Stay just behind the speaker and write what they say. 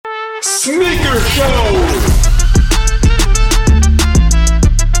Sneaker Show!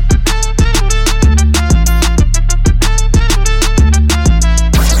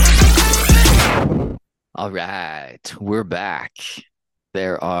 All right, we're back.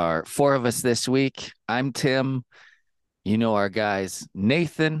 There are four of us this week. I'm Tim. You know our guys,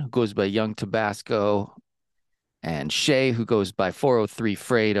 Nathan, who goes by Young Tabasco, and Shay, who goes by 403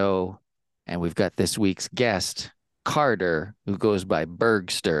 Fredo. And we've got this week's guest, Carter, who goes by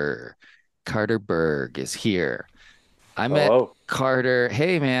Bergster. Carter Berg is here. I met Hello. Carter.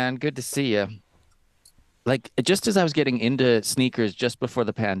 Hey, man, good to see you. Like, just as I was getting into sneakers just before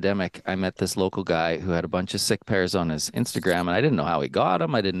the pandemic, I met this local guy who had a bunch of sick pairs on his Instagram, and I didn't know how he got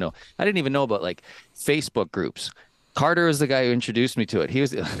them. I didn't even know about like Facebook groups. Carter is the guy who introduced me to it. He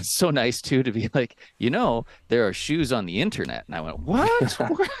was so nice too to be like, there are shoes on the internet. And I went, what?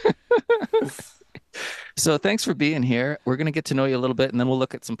 So thanks for being here. We're going to get to know you a little bit, and then we'll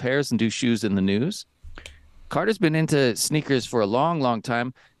look at some pairs and do shoes in the news. Carter's been into sneakers for a long, long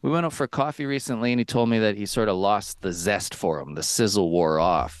time. We went out for coffee recently, and he told me that he sort of lost the zest for them. The sizzle wore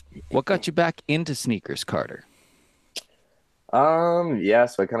off. What got you back into sneakers, Carter? Yeah,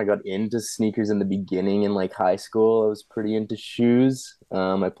 so I kind of got into sneakers in the beginning in like high school. I was pretty into shoes.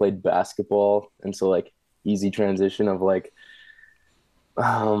 I played basketball, and so like easy transition of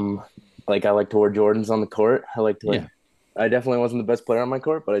um, like I like to wear Jordans on the court. Yeah. I definitely wasn't the best player on my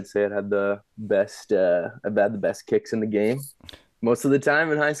court, but I'd say I'd had the best, I've had the best kicks in the game most of the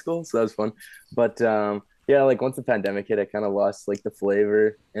time in high school, so that was fun. But yeah, like once the pandemic hit, I kind of lost like the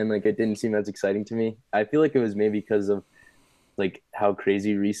flavor, and like it didn't seem as exciting to me. I feel like it was maybe because of like how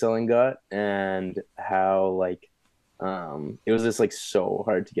crazy reselling got and how it was just like so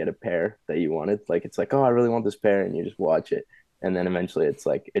hard to get a pair that you wanted. Like it's like, oh, I really want this pair, and you just watch it, and then eventually it's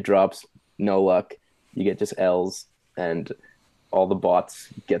like it drops, no luck, you get just L's, and all the bots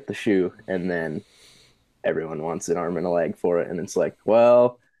get the shoe, and then everyone wants an arm and a leg for it, and it's like,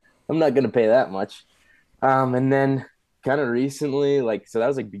 well, I'm not gonna pay that much. And then kind of recently, like so that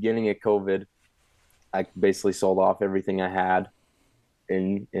was like beginning of COVID. I basically sold off everything I had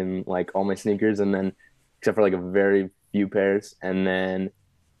in like all my sneakers, and then except for like a very few pairs, and then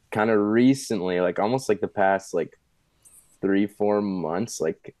kind of recently, like almost like the past like 3 4 months,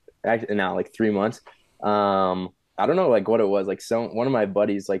 like actually now like 3 months. I don't know like what it was. Like one of my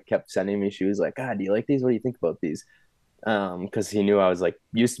buddies like kept sending me shoes. Like, God, do you like these? What do you think about these? Because he knew I was like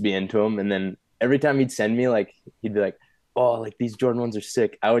used to be into them, and then every time he'd send me like he'd be like, oh, like these Jordan ones are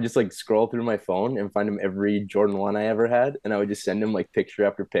sick. I would just like scroll through my phone and find him every Jordan one I ever had, and I would just send him like picture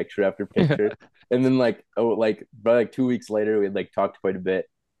after picture after picture. And then like by like 2 weeks later, we'd like talked quite a bit,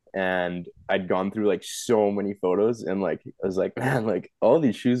 and I'd gone through like so many photos, and like I was like, man, like all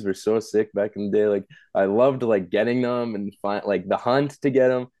these shoes were so sick back in the day. Like I loved like getting them and find like the hunt to get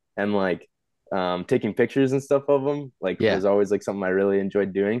them, and like taking pictures and stuff of them. Like Yeah. was always like something I really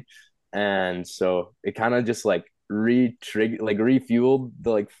enjoyed doing, and so it kind of just like re-trigger like refueled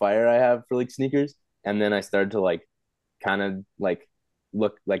the like fire I have for like sneakers. And then I started to like kind of like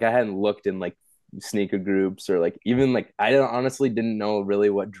look, like I hadn't looked in like sneaker groups, or like even like I don't honestly didn't know really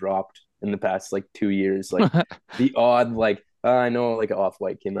what dropped in the past like 2 years. Like the odd like I know like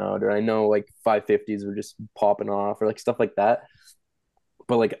Off-White came out, or I know like 550s were just popping off, or like stuff like that.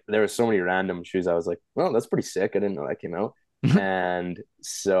 But like there were so many random shoes, I was like, well, that's pretty sick. I didn't know that came out. And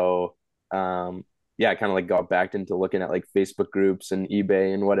so yeah, I kind of like got back into looking at like Facebook groups and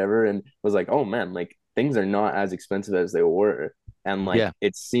eBay and whatever, and was like, oh man, like things are not as expensive as they were. And Yeah. like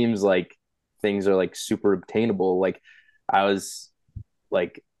it seems like things are like super obtainable. Like I was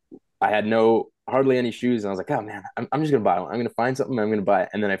like I had no hardly any shoes, and I was like, oh man, I'm just gonna buy one. I'm gonna find something, I'm gonna buy it.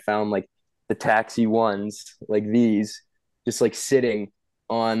 And then I found like the taxi ones, like these, just like sitting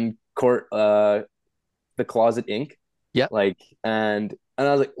on court the closet ink, Yep. like, and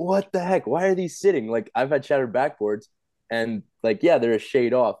I was like, what the heck, why are these sitting? Like I've had shattered backboards, and like yeah, they're a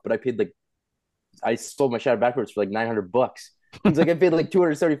shade off, but I sold my shattered backboards for like $900. It's like I paid like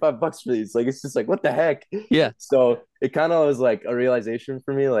 $275 for these. Like it's just like what the heck. Yeah. So it kind of was like a realization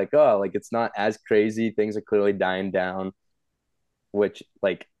for me, like, oh, like it's not as crazy, things are clearly dying down, which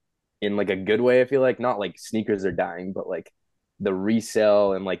like in like a good way, I feel like not like sneakers are dying, but like the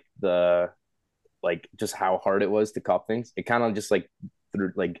resale and like the like just how hard it was to cop things, it kind of just like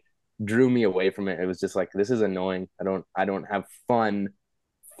like drew me away from it. It was just like this is annoying. I don't have fun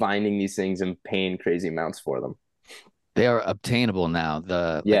finding these things and paying crazy amounts for them. They are obtainable now.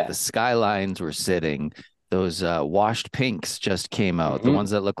 The Yeah. skylines were sitting. Those washed pinks just came out. The Hmm. ones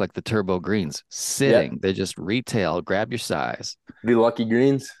that look like the turbo greens Yeah. sitting. They just retail. Grab your size. The lucky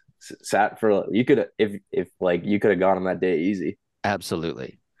greens sat for you could if like you could have got them that day easy.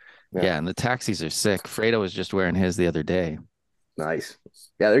 Absolutely. Yeah, Yeah, and the taxis are sick. Fredo was just wearing his the other day. nice.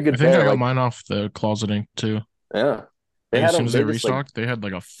 Yeah, they're a I good think I pair. got Like, mine off the closeting too. yeah, they Like as had soon them. as they They just like, restocked, they had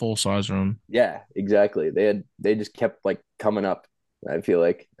like a full size room. yeah, exactly. They just kept like coming up. I feel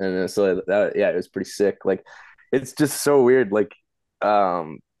like, and so that yeah, it was pretty sick. Like, it's just so weird.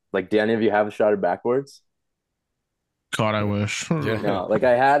 Um, like, do any of you have a shot backwards? God, I wish. Yeah. No, like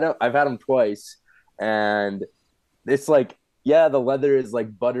I've had them twice, and it's like yeah, the leather is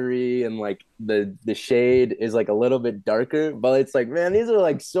like buttery and like the shade is like a little bit darker, but it's like man, these are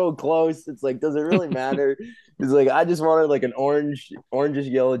like so close. It's like does it really matter? It's like I just wanted like an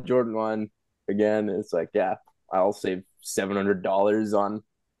orangish yellow Jordan one again. It's like yeah, I'll save $700 on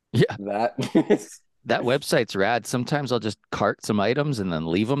Yeah. that. That website's rad. Sometimes I'll just cart some items and then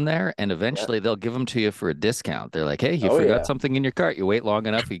leave them there, and Yeah. eventually they'll give them to you for a discount. They're like, "Hey, you Oh forgot yeah. something in your cart. You wait long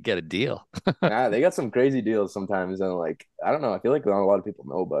enough, you get a deal." Nah, they got some crazy deals sometimes, and like I don't know, I feel like not a lot of people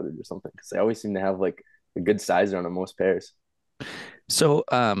know about it or something because they always seem to have like a good size on most pairs. So,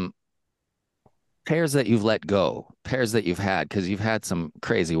 pairs that you've let go, pairs that you've had, because you've had some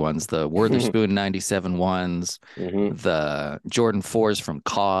crazy ones, the Witherspoon 97 ones, hmm the Jordan 4s from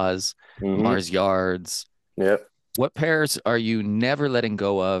Cause, hmm Mars Yards. Yep. What pairs are you never letting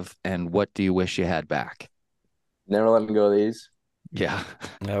go of, and what do you wish you had back? Never let me go of these. Yeah.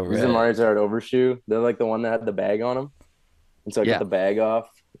 All These are right. Mario Kart overshoe. They're like the one that had the bag on them. And so I took Yeah. the bag off.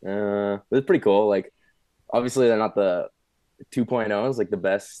 It was pretty cool. Like obviously they're not the 2.0s, like the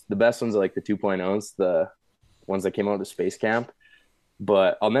best ones are like the 2.0s, the ones that came out of Space Camp.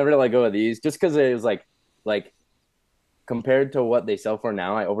 But I'll never let go of these just because it was like compared to what they sell for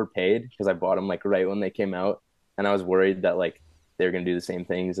now, I overpaid because I bought them like right when they came out, and I was worried that like they were gonna do the same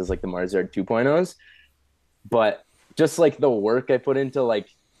things as like the Mars Yard 2.0s. But just like the work I put into like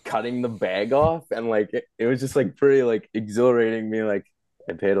cutting the bag off and like it was just like pretty like exhilarating me like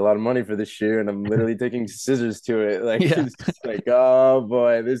I paid a lot of money for this shoe and I'm literally taking scissors to it like Yeah. it's just like oh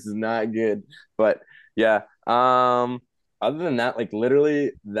boy this is not good but yeah other than that like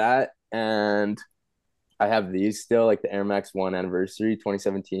literally that and I have these still like the Air Max 1 anniversary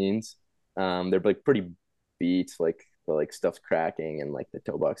 2017s. They're like pretty beat, like the like stuff's cracking and like the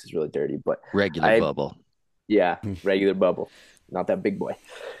toe box is really dirty. But Regular I bubble. yeah, regular bubble, not that big boy.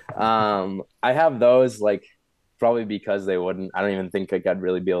 I have those like probably because they wouldn't. I don't even think like I'd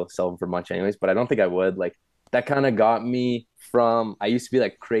really be able to sell them for much anyways. But I don't think I would. Like that kind of got me from. I used to be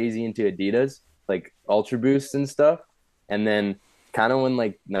like crazy into Adidas, like Ultra Boosts and stuff, and then kind of when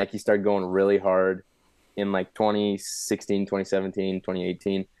like Nike started going really hard in like 2016, 2017,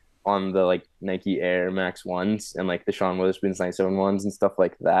 2018 on the like Nike Air Max ones and like the Sean Witherspoon's 97 ones and stuff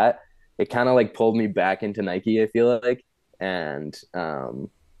like that. It kind of like pulled me back into Nike, I feel like. And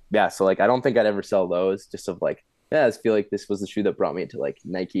yeah, so like I don't think I'd ever sell those just of like, yeah, I just feel like this was the shoe that brought me to like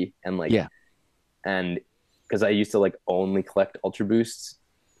Nike and like Yeah. and because I used to like only collect Ultra Boosts,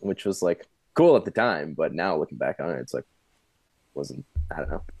 which was like cool at the time, but now looking back on it, it's like wasn't I don't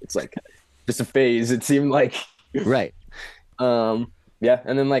know. It's like just a phase. It seemed like Right. yeah.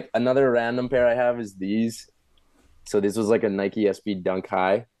 And then like another random pair I have is these. So this was like a Nike SB Dunk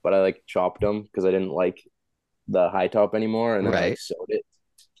High, but I like chopped them because I didn't like the high top anymore, and then I like Right. sewed it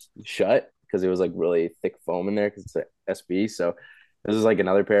shut because it was like really thick foam in there because it's a SB. So this is like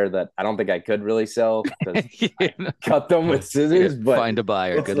another pair that I don't think I could really sell because I cut them with Yeah. scissors, but Find a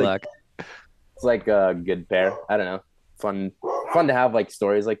buyer. it's Good like luck. it's like a good pair. I don't know. Fun fun to have like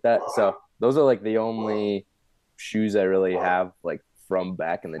stories like that. So those are like the only shoes I really have like from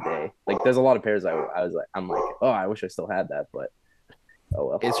back in the day. Like there's a lot of pairs I was like I'm like, oh, I wish I still had that, but oh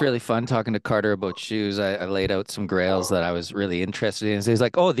well. It's really fun talking to Carter about shoes. I laid out some grails that I was really interested in. So he's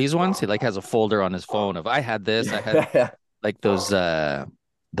like, "Oh, these ones." He like has a folder on his phone of I had this. I had yeah. like those the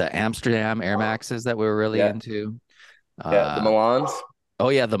Amsterdam Air Maxes that we were really Yeah. into. Yeah. The Uh Milans. oh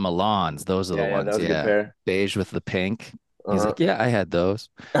yeah, the Milans. Those are the Yeah, yeah, that ones. was a good Yeah. pair. Beige with the pink. He's Uh-huh. like, "Yeah, I had those."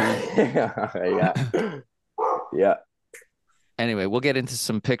 yeah. Yeah. Anyway, we'll get into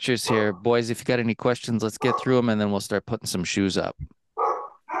some pictures here. Boys, if you got any questions, let's get through them and then we'll start putting some shoes up.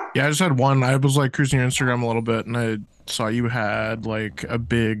 Yeah, I just had one. I was like cruising your Instagram a little bit and I saw you had like a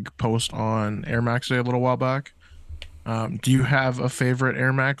big post on Air Max Day a little while back. Do you have a favorite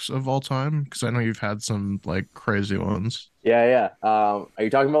Air Max of all time? Because I know you've had some like crazy ones. Yeah, yeah. Are you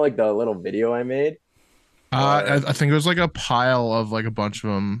talking about like the little video I made? Or I think it was like a pile of like a bunch of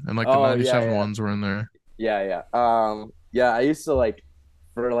them, and like the oh yeah, 97 yeah. ones were in there. Yeah, yeah. Yeah, I used to like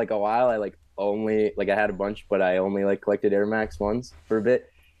for like a while I like only like I had a bunch, but I only like collected Air Max ones for a bit.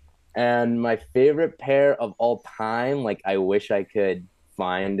 And my favorite pair of all time, like I wish I could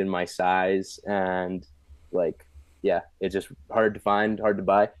find in my size and like yeah, it's just hard to find, hard to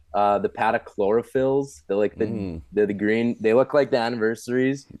buy. The Patachlorophyls. They're the green. They look like the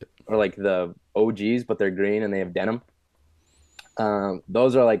anniversaries or like the OGs, but they're green and they have denim.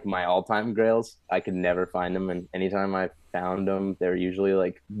 Those are like my all-time grails. I could never find them, and anytime I found them, they're usually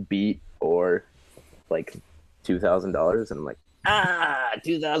like beat or like $2,000, and I'm like,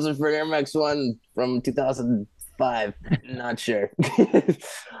 2,000 for an Air Max One from 2005. Not sure,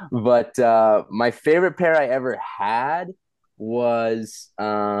 but my favorite pair I ever had was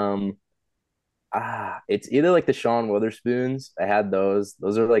it's either like the Sean Witherspoons. I had those.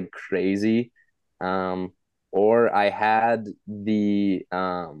 Those are like crazy. Um, or I had the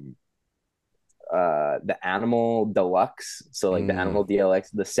Animal Deluxe. So like the Animal DLX.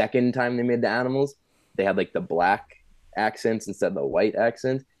 The second time they made the animals, they had like the black accents instead of the white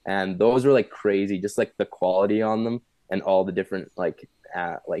accent, and those were like crazy. Just like the quality on them and all the different like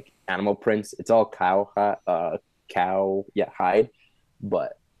animal prints. It's all cow yeah hide,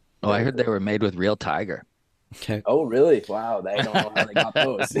 but Oh, I heard they were made with real tiger. Okay. oh, really? Wow. I don't know how they got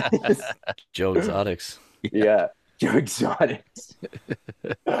those. Joe Exotics. Yeah. Joe Exotics.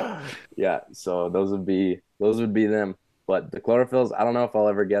 Yeah. So those would be them. But the chlorophylls, I don't know if I'll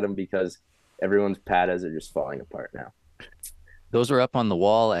ever get them because everyone's pattas are just falling apart now. Those were up on the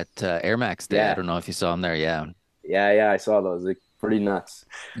wall at Air Max Day. I Yeah. don't know if you saw them there. Yeah. Yeah, yeah, I saw those. Like pretty nuts.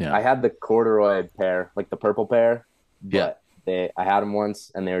 Yeah. I had the corduroy pair, like the purple pair, Yeah. but I had them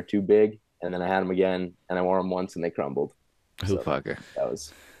once and they were too big, and then I had them again and I wore them once and they crumbled. Who So fucker? that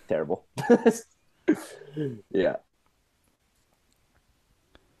was terrible. Yeah.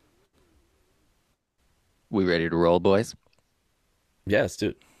 We ready to roll, boys? Yeah, let's do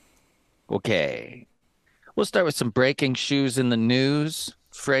it. Okay. We'll start with some breaking shoes in the news.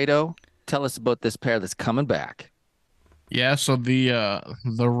 Fredo, tell us about this pair that's coming back. Yeah, so the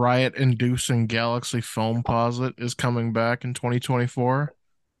riot-inducing Galaxy Foamposite is coming back in 2024.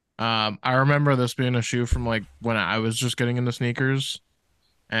 I remember this being a shoe from like when I was just getting into sneakers,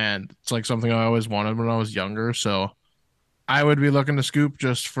 and it's like something I always wanted when I was younger. So I would be looking to scoop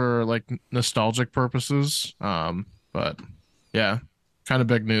just for like nostalgic purposes. But yeah, kind of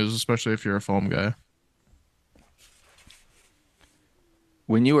big news, especially if you're a foam guy.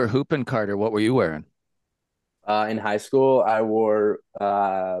 When you were hooping, Carter, what were you wearing? In high school, I wore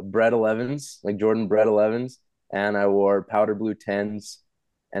Bread 11s, like Jordan Bread 11s, and I wore powder blue 10s,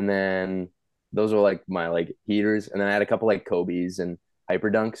 and then those were like my like heaters, and then I had a couple like Kobe's and Hyper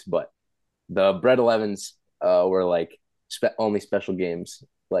Dunks, but the Bread 11s were like only special games.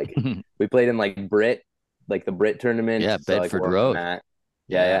 Like we played in like like the Brit tournament. Yeah, so I like Bedford wore Road. that.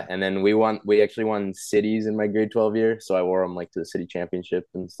 Yeah, yeah, and then we actually won cities in my grade 12 year, so I wore them like to the city championship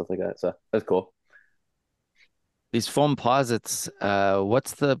and stuff like that. So that's cool. These foam posits,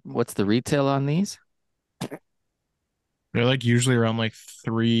 what's the retail on these? They're like usually around like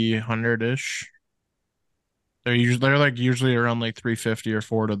 300-ish. They're like usually around like 350 or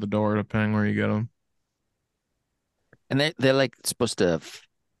 4 to the door, depending where you get them. And they're like supposed to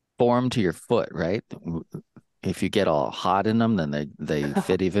form to your foot, right? If you get all hot in them, then they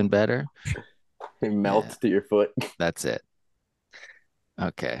fit even better. They melt Yeah. to your foot. That's it.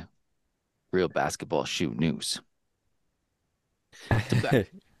 Okay. Real basketball shoe news.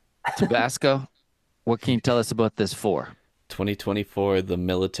 Tabasco, what can you tell us about this for? 2024, the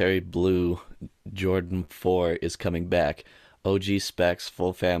military blue Jordan 4 is coming back. OG specs,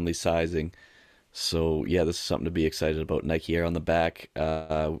 full family sizing. So yeah, this is something to be excited about. Nike Air on the back.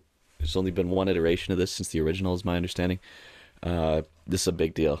 There's only been one iteration of this since the original, is my understanding. This is a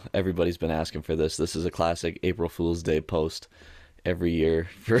big deal. Everybody's been asking for this. This is a classic April Fool's Day post every year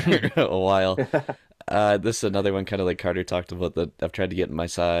for a while. This is another one, kind of like Carter talked about, that I've tried to get in my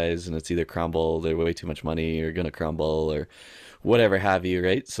size, and it's either crumble, they're way too much money, or gonna crumble, or whatever have you,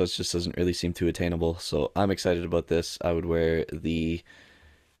 right? So it just doesn't really seem too attainable. So I'm excited about this. I would wear the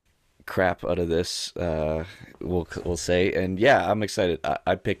crap out of this, we'll say, and yeah, I'm excited.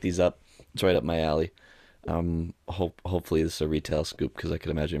 I picked these up. It's right up my alley. Hopefully this is a retail scoop, because I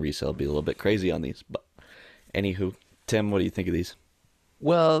could imagine resale would be a little bit crazy on these. But anywho, Tim, what do you think of these?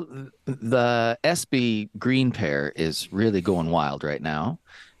 Well, the SB green pair is really going wild right now.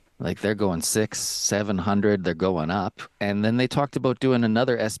 Like they're going 700, they're going up. And then they talked about doing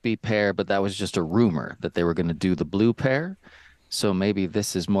another SB pair, but that was just a rumor that they were going to do the blue pair. So maybe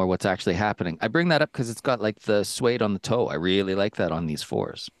this is more what's actually happening. I bring that up because it's got like the suede on the toe. I really like that on these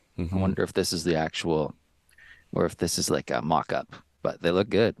fours. I wonder if this is the actual, or if this is like a mock-up, but they look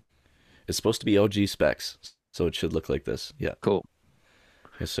good. It's supposed to be OG specs, so it should look like this. Yeah. Cool.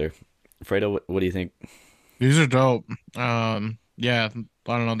 Yes, sir. Fredo, what do you think? These are dope. Yeah,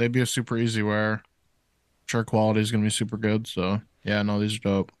 I don't know. They'd be a super easy wear. Sure, quality is gonna be super good. So yeah, no, these are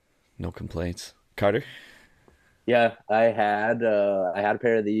dope. No complaints. Carter? Yeah, I had a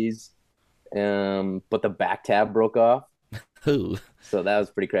pair of these, but the back tab broke off, Who? so that was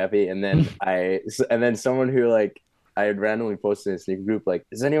pretty crappy. And then someone who like I had randomly posted in a sneaker group like,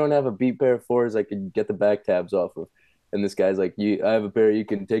 does anyone have a beat pair of fours I could get the back tabs off of? And this guy's like, I have a pair, you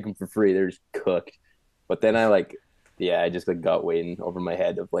can take them for free. They're just cooked. But then I just like got waiting over my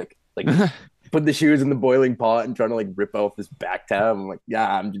head of like put the shoes in the boiling pot and trying to like rip off this back tab. I'm like,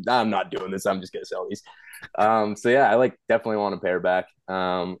 yeah, I'm not doing this. I'm just gonna sell these. So yeah, I like definitely want a pair back.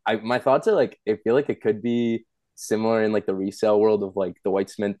 I my thoughts are like I feel like it could be similar in like the resale world of like the white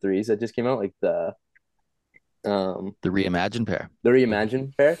cement threes that just came out, like um The reimagined pair. the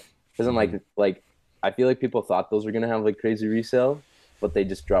reimagined pair. Because I'm Mhm. like I feel like people thought those were gonna have like crazy resale, but they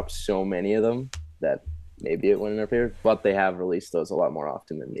just dropped so many of them that maybe it went in our favor. But they have released those a lot more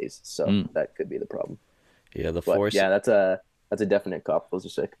often than these, so Mm. that could be the problem. Yeah, the But Force. yeah, that's a definite cop. Those are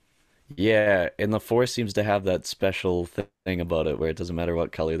sick. Yeah, and the Force seems to have that special thing about it where it doesn't matter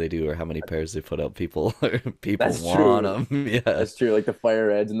what color they do or how many pairs they put out. People That's want true. them. Yeah. That's true. Like the fire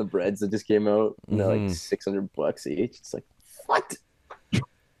reds and the breads that just came out, and they're like Hmm. $600 each. It's like what?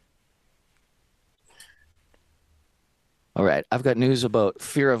 All right, I've got news about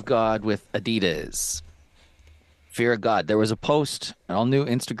Fear of God with Adidas. Fear of God. There was a post, an all new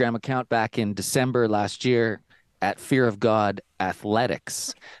Instagram account back in December last year at Fear of God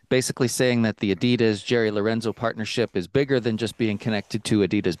Athletics, basically saying that the Adidas Jerry Lorenzo partnership is bigger than just being connected to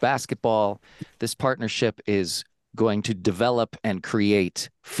Adidas basketball. This partnership is going to develop and create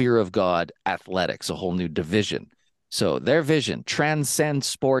Fear of God Athletics, a whole new division. So their vision transcends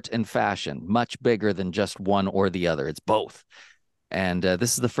sport and fashion, much bigger than just one or the other. It's both. And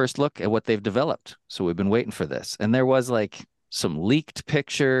this is the first look at what they've developed. So we've been waiting for this. And there was like some leaked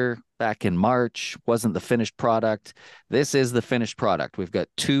picture back in March, wasn't the finished product. This is the finished product. We've got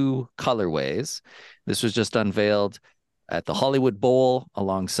two colorways. This was just unveiled at the Hollywood Bowl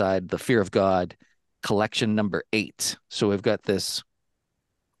alongside the Fear of God collection number 8. So we've got this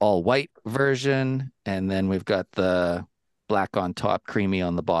all white version, and then we've got the black on top, creamy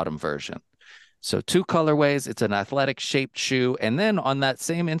on the bottom version. So two colorways. It's an athletic shaped shoe. And then on that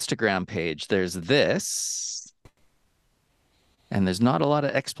same Instagram page, there's this. And there's not a lot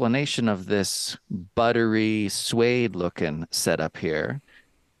of explanation of this buttery suede looking setup here.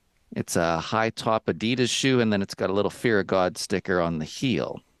 It's a high top Adidas shoe, and then it's got a little Fear of God sticker on the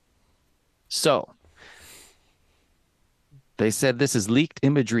heel. So they said this is leaked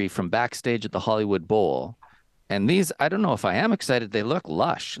imagery from backstage at the Hollywood Bowl. And these, I don't know if I am excited. They look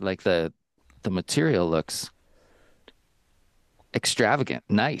lush. Like the material looks extravagant,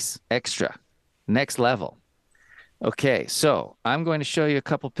 nice, extra, next level. Okay, so I'm going to show you a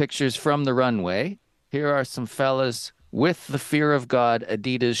couple pictures from the runway. Here are some fellas with the Fear of God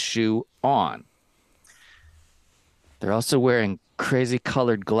Adidas shoe on. They're also wearing crazy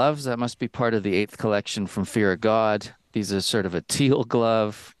colored gloves. That must be part of the 8th collection from Fear of God. These are sort of a teal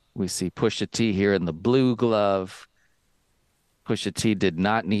glove. We see Pusha T here in the blue glove. Pusha T did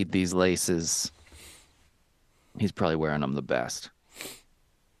not need these laces. He's probably wearing them the best.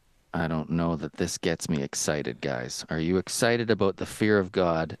 I don't know that this gets me excited, guys. Are you excited about the Fear of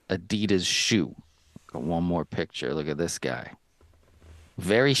God Adidas shoe? Got one more picture. Look at this guy.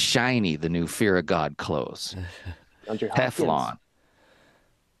 Very shiny, the new Fear of God clothes. Andre Hopkins. Teflon.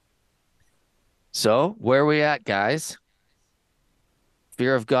 So, where are we at, guys?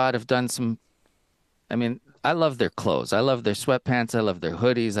 Fear of God have done some. I mean, I love their clothes. I love their sweatpants. I love their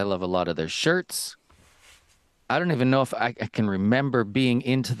hoodies. I love a lot of their shirts. I don't even know if I can remember being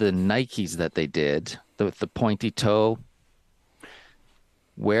into the Nikes that they did with the pointy toe.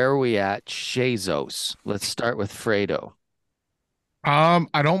 Where are we at? Shazos. Let's start with Fredo.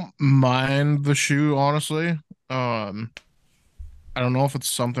 I don't mind the shoe, honestly. Um, I don't know if it's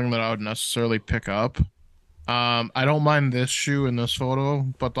something that I would necessarily pick up. I don't mind this shoe in this photo,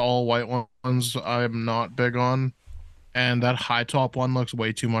 but the all white ones I'm not big on. And that high top one looks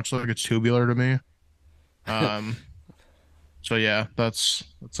way too much like it's tubular to me. Um, so yeah, that's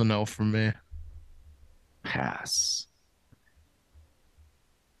a no from me. Pass.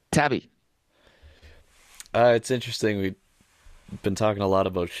 Tabby. It's interesting. We've been talking a lot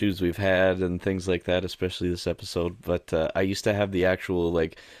about shoes we've had and things like that, especially this episode. But I used to have the actual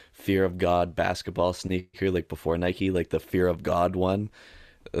like Fear of God basketball sneaker, like before Nike, like the Fear of God one,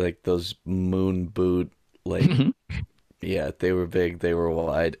 like those moon boot, like yeah, they were big, they were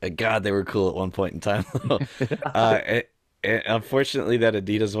wide. God, they were cool at one point in time. Unfortunately, that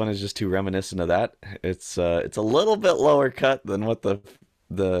Adidas one is just too reminiscent of that. It's a little bit lower cut than what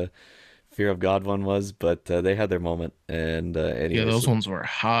the Fear of God one was, but they had their moment. And Yeah, anyways, those ones were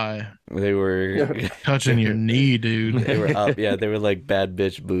high. they were Touching your knee, dude. they were up. Yeah, they were like bad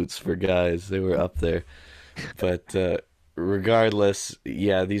bitch boots for guys. They were up there. But regardless,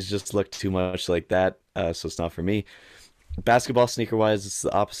 yeah, these just look too much like that. So it's not for me. Basketball sneaker wise, it's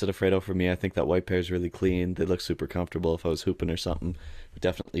the opposite of Fredo for me. I think that white pair is really clean. They look super comfortable. If I was hooping or something, it would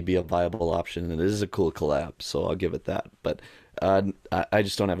definitely be a viable option. And it is a cool collab, so I'll give it that. But I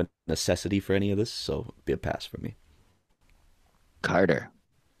just don't have a necessity for any of this, so it'd be a pass for me. Carter.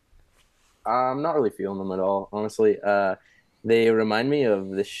 I'm not really feeling them at all, honestly. They remind me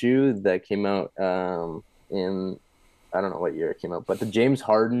of the shoe that came out in I don't know what year it came out, but the James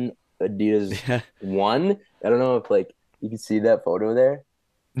Harden Adidas Yeah. one. I don't know if like you can see that photo there.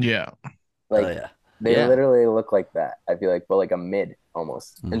 Yeah. Like Oh yeah. they Yeah. literally look like that. I feel like, but like a mid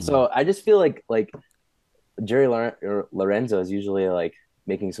almost. And Mhm. so I just feel like Lorenzo is usually like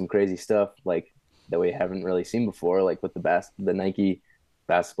making some crazy stuff like that we haven't really seen before, like with the Nike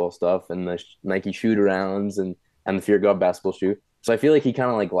basketball stuff and the Nike shoot arounds and the Fear God basketball shoe. So I feel like he kind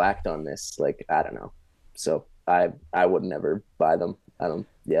of like lacked on this. Like I don't know. So I would never buy them. I don't.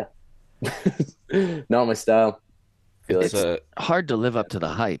 Yeah, not my style. I feel It's like Hard to live up to the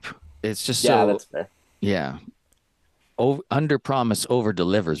hype. It's just yeah, so, that's fair. yeah. Under promise, over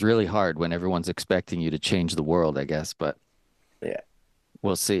delivers. Really hard when everyone's expecting you to change the world, I guess. But Yeah.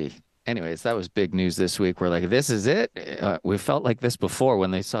 we'll see. Anyways, that was big news this week. We're like, this is it. We felt like this before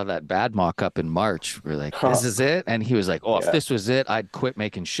when they saw that bad mock up in March. We're like, this is it. And he was like, oh, if Yeah. this was it, I'd quit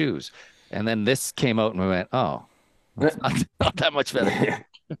making shoes. And then this came out and we went, oh, it's not that much better.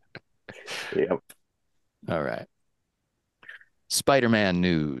 Yep. All right. Spider-Man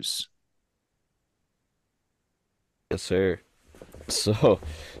news. Yes, sir. So,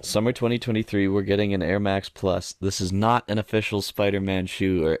 summer 2023, we're getting an Air Max Plus. This is not an official Spider-Man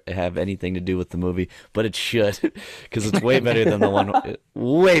shoe or have anything to do with the movie, but it should, because it's way better than the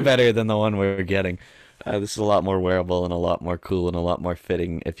one we're getting. This is a lot more wearable and a lot more cool and a lot more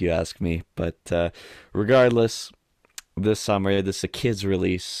fitting, if you ask me. But regardless, this summer, this is a kids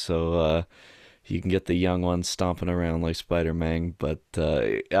release, so you can get the young ones stomping around like Spider-Man. But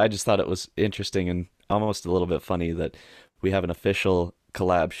I just thought it was interesting and almost a little bit funny that we have an official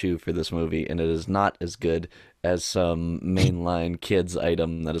collab shoe for this movie, and it is not as good as some mainline kids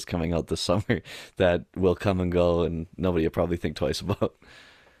item that is coming out this summer that will come and go, and nobody will probably think twice about.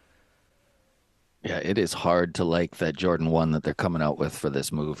 Yeah, it is hard to like that Jordan 1 that they're coming out with for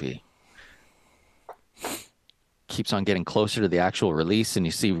this movie. Keeps on getting closer to the actual release, and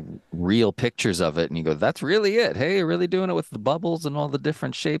you see real pictures of it, and you go, that's really it. Hey, you're really doing it with the bubbles and all the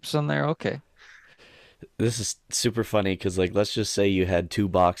different shapes on there. Okay. This is super funny because, like, let's just say you had two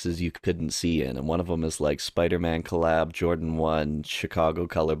boxes you couldn't see in, and one of them is like Spider-Man collab, Jordan 1, Chicago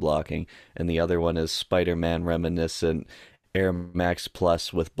color blocking, and the other one is Spider-Man reminiscent Air Max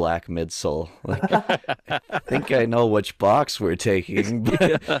Plus with black midsole. Like, I think I know which box we're taking,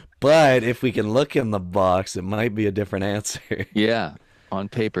 but if we can look in the box, it might be a different answer. Yeah. On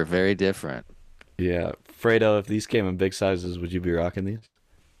paper, very different. Yeah. Fredo, if these came in big sizes, would you be rocking these?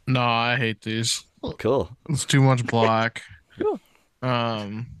 No, I hate these. Cool. It's too much black. Cool.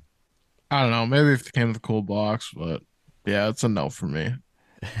 I don't know. Maybe if it came with a cool box, but yeah, it's a no for me.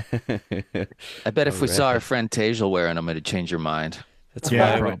 I bet if we saw our Alright. friend Tejal wearing them, it'd change your mind. That's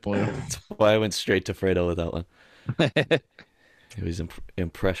Yeah, why I went, probably. that's why I went straight to Fredo with that one. He was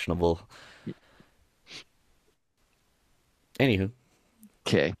impressionable. Anywho,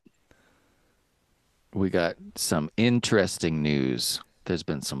 Okay. We got some interesting news. There's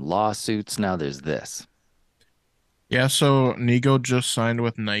been some lawsuits. Now there's this. Yeah, so Nigo just signed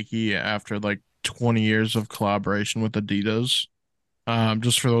with Nike after like 20 years of collaboration with Adidas.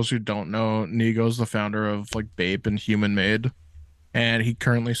 Just for those who don't know, Nigo's the founder of like Bape and Human Made, and he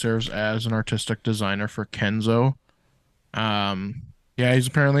currently serves as an artistic designer for Kenzo. Yeah, he's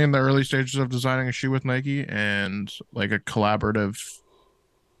apparently in the early stages of designing a shoe with Nike and like a collaborative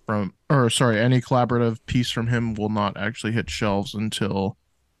any collaborative piece from him will not actually hit shelves until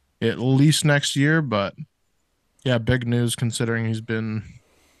at least next year, but yeah, big news considering he's been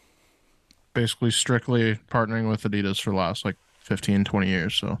basically strictly partnering with Adidas for the last like 15, 20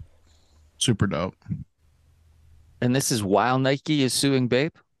 years, so super dope. And this is while Nike is suing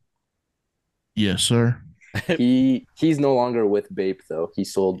Bape? Yes, sir. He's no longer with Bape though. He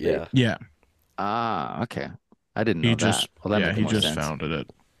sold Bape. yeah. Yeah, Ah, okay. I didn't know he that. just Well, that yeah, makes he more just sense. founded it.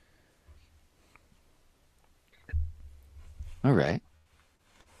 All right.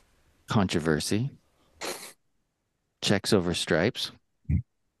 Controversy. Checks over stripes.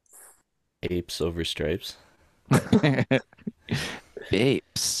 Apes over stripes.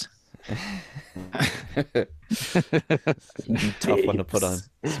 Bapes. Tough one to put on.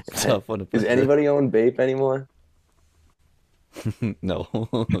 Vapes. Tough one to put Does there. anybody own vape anymore? No.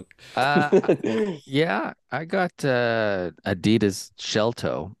 Uh, yeah, I got Adidas Shell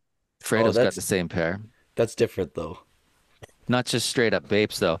Toe. Oh, Fredo's got the same pair. that's different though. Not just straight up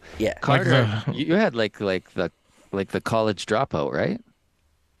vapes though. Yeah. Like Carter, you had like the college dropout, right?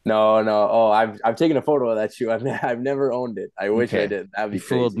 No. Oh, I've taken a photo of that shoe. I've never owned it. I wish I Okay. did. That'd You be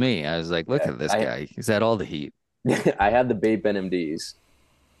fooled crazy. me. I was like, look Yeah, at this guy. He's had all the heat. I had the Bape NMDs,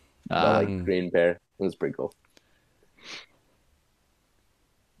 the Uh, like green pair. It was pretty cool.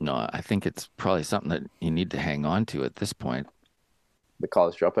 no, I think it's probably something that you need to hang on to at this point. The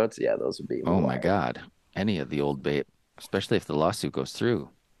college dropouts, yeah, those would be Oh my wild. God. Any of the old vape, especially if the lawsuit goes through.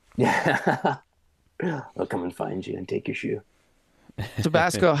 Yeah. They'll come and find you and take your shoe.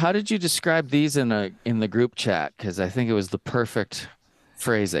 Tabasco, how did you describe these in the group chat? Because I think it was the perfect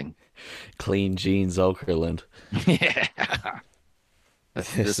phrasing. Clean jeans, Okerlund. Yeah.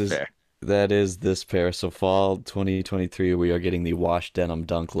 That's This this is pair. that is this pair. So fall 2023, we are getting the wash denim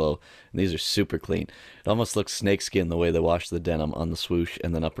dunk low, and these are super clean. It almost looks snakeskin the way they wash the denim on the swoosh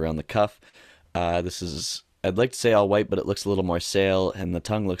and then up around the cuff. This is I'd like to say all white, but it looks a little more sail, and the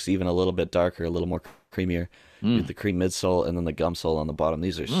tongue looks even a little bit darker, a little more creamier with the cream midsole and then the gum sole on the bottom.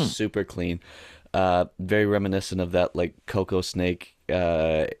 These are super clean. Very reminiscent of that like Coco Snake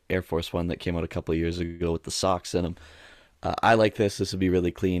Air Force One that came out a couple of years ago with the socks in them. I like this. This would be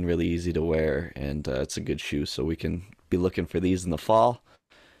really clean, really easy to wear, and it's a good shoe. So we can be looking for these in the fall,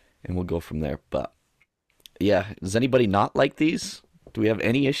 and we'll go from there. But yeah, does anybody not like these? Do we have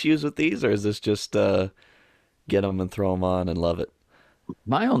any issues with these, or is this just get them and throw them on and love it?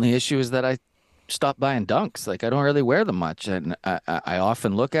 My only issue is that I stopped buying dunks. Like I don't really wear them much, and I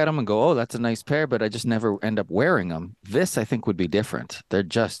often look at them and go, "Oh, that's a nice pair," but I just never end up wearing them. This I think would be different. They're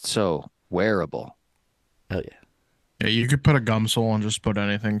just so wearable. Oh yeah. Yeah, you could put a gum sole and just put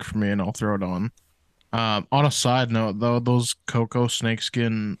anything for me, and I'll throw it on. On a side note, though, those Coco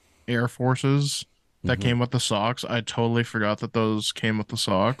snakeskin Air Forces that Mm-hmm. came with the socks, I totally forgot that those came with the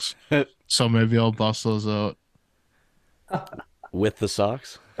socks. So maybe I'll bust those out. With the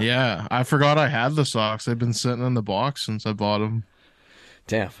socks? Yeah, I forgot I had the socks. They've been sitting in the box since I bought them.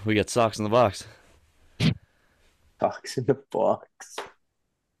 Damn, we got socks in the box. Box in the box.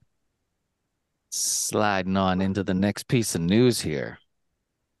 Sliding on into the next piece of news here.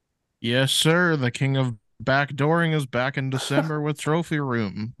 Yes, sir. The king of backdooring is back in December with Trophy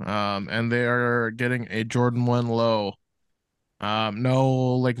Room. And they are getting a Jordan 1 low.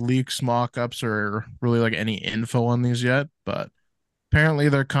 No like leaks, mock-ups, or really like any info on these yet, but apparently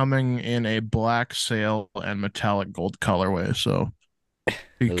they're coming in a black sail and metallic gold colorway, so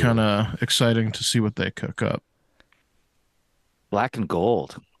be Ooh. kind of exciting to see what they cook up. Black and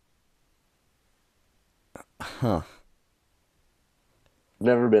gold. Huh. I've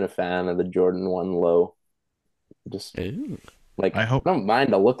never been a fan of the Jordan 1 low. Just Ooh. like I I hope don't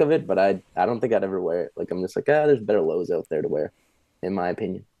mind the look of it, but I don't think I'd ever wear it. Like I'm just like, there's better lows out there to wear, in my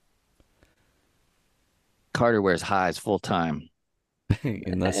opinion. Carter wears highs full time.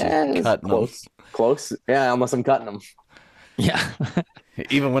 Unless he's It's cutting them. close. Yeah, unless I'm cutting them. Yeah.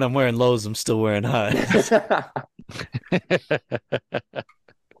 Even when I'm wearing lows, I'm still wearing highs.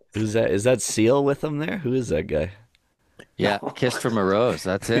 Who's that? Is that Seal with him there? Who is that guy? Yeah. Kiss from a Rose.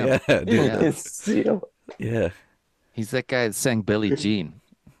 That's him. Yeah, dude. Yeah. It's Seal. Yeah. He's that guy that sang Billie Jean.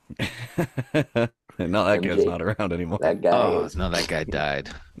 No, that guy's MJ. not around anymore. That guy Oh, is no, that guy died.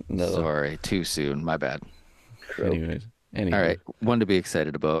 No. Sorry. Too soon. My bad. crow. Anyways. All right. One to be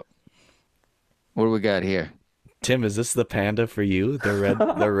excited about. What do we got here? Tim, is this the panda for you?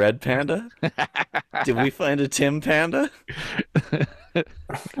 The red panda? Did we find a Tim panda?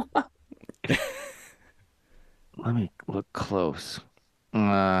 Let me look close.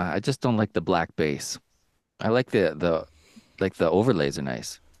 I just don't like the black base. I like the like the overlays are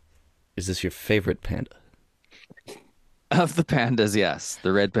nice. Is this your favorite panda? Of the pandas, yes.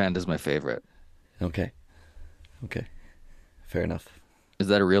 The red panda is my favorite. Okay. Okay. Fair enough. Is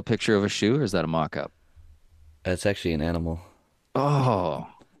that a real picture of a shoe or is that a mock-up? That's actually an animal. Oh,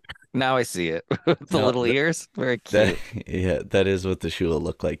 now I see it. The No, little ears. Very That, cute. yeah, that is what the shoe will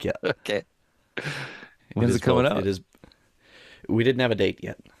look like. Yeah. Okay. When's is it coming both. out? It is. We didn't have a date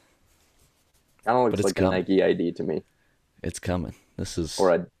yet. Kind of But looks it's like a come. Nike ID to me, It's coming. This is.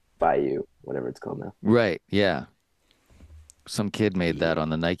 or a Bayou, whatever it's called now. Right, yeah. Some kid made that on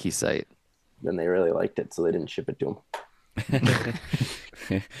the Nike site. Then they really liked it, so they didn't ship it to him.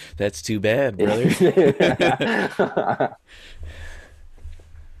 That's too bad, brother. Yeah.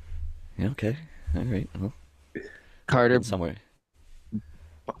 Okay. All right. Well, Carter, somewhere.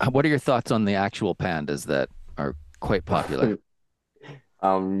 What are your thoughts on the actual pandas that are quite popular?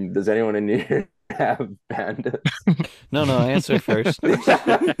 Does anyone in here have pandas? No, answer first.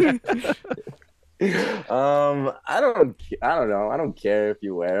 I don't know. I don't care if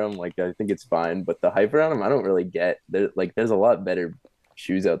you wear them. Like, I think it's fine. But the hype around them, I don't really get. There's a lot better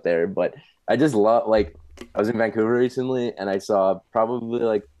shoes out there. But I just love, like, I was in Vancouver recently and I saw probably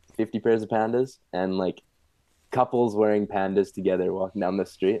like 50 pairs of pandas and like couples wearing pandas together walking down the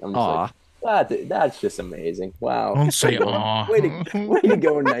street. I'm just like, Aw, that's just amazing. Wow. Don't say aw. Way to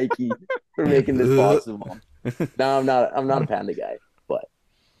go, Nike, for making this possible. No, I'm not a panda guy, but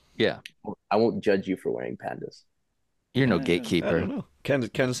yeah. I won't judge you for wearing pandas. You're no I don't gatekeeper. know. Kind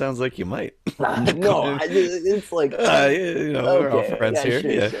of sounds like you might. No, it's like Yeah, we're all okay, friends yeah, here.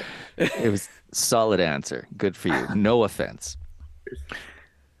 sure, Yeah. sure. It was solid answer. Good for you. No offense.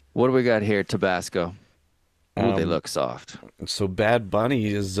 What do we got here? Tabasco. Ooh, they Um, look soft. So Bad Bunny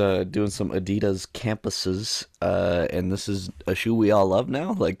is doing some Adidas campuses, and this is a shoe we all love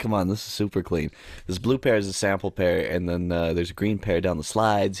now. Like, come on, this is super clean. This blue pair is a sample pair, and then there's a green pair down the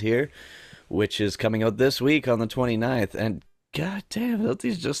slides here, which is coming out this week on the 29th. And god damn, don't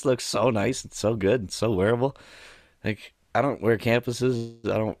these just look so nice and so good and so wearable? Like, I don't wear campuses.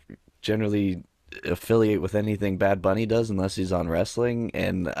 I don't generally affiliate with anything Bad Bunny does unless he's on wrestling,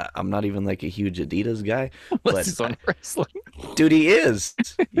 and I'm not even like a huge Adidas guy, What's but this on wrestling? dude, he is.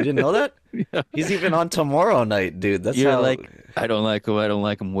 You didn't know that? Yeah. He's even on Tomorrow Night, dude. That's You're how like, I don't like him. I don't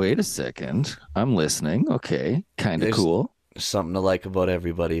like him. Wait a second. I'm listening. Okay. Kind of there's cool. something to like about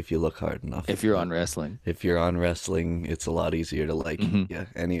everybody if you look hard enough. If you're on wrestling. If you're on wrestling, it's a lot easier to like. Hmm. Yeah.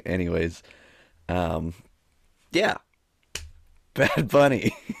 Anyways, um, yeah, Bad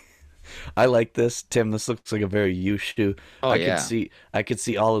Bunny. I like this, Tim. This looks like a very you shoe. Oh, yeah. I could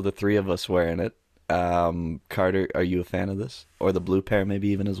see all of the three of us wearing it. Carter, are you a fan of this, or the blue pair maybe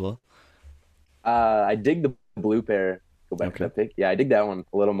even as well? I dig the blue pair. Go back to Okay. that pick. Yeah, I dig that one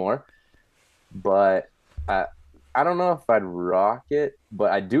a little more, but I I don't know if I'd rock it,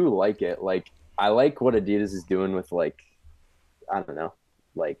 but I do like it. Like I like what Adidas is doing with like I don't know,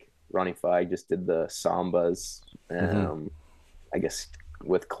 like Ronnie Fieg just did the Sambas, Hmm. I guess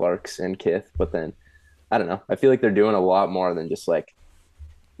with Clarks and Kith, but then I don't know. I feel like they're doing a lot more than just like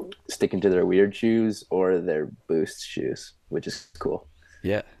sticking to their weird shoes or their boost shoes, which is cool.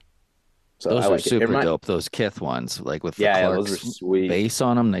 Yeah. So Those I are like it. It super remind, dope. Those Kith ones, like with the yeah, those are Clark's sweet. base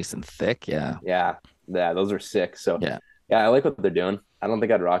on them, nice and thick. Yeah. Yeah, yeah, those are sick. So Yeah. yeah, I like what they're doing. I don't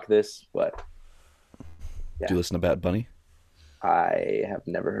think I'd rock this, but Do yeah, you listen to Bad Bunny? I have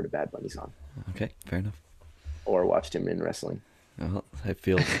never heard a Bad Bunny song Okay, fair enough. or watched him in wrestling. Well, I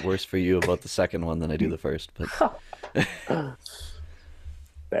feel worse for you about the second one than I do the first, but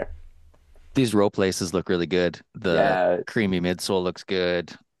There. These rope laces look really good. The Yeah, creamy midsole looks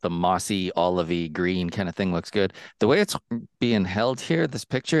good. The mossy, olivey green kind of thing looks good. The way it's being held here, this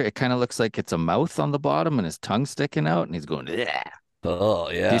picture, it kind of looks like it's a mouth on the bottom and his tongue sticking out, and he's going, yeah. oh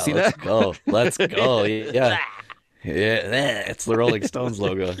Do you yeah, see let's that? go. Let's go. Yeah. Yeah, it's the Rolling Stones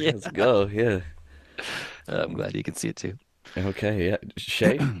logo. Yeah. Let's go. Yeah. I'm glad you can see it too. Okay, yeah.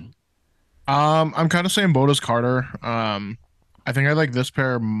 Shay? I'm kind of saying boat as Carter. I think I like this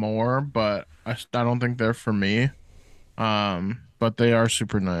pair more, but I don't think they're for me. But they are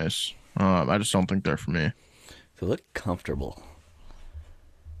super nice. I just don't think they're for me. They look comfortable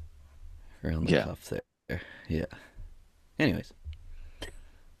around the Yeah. cuff there. Yeah. Anyways,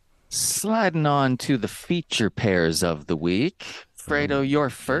 Sliding on to the feature pairs of the week. Fredo, you're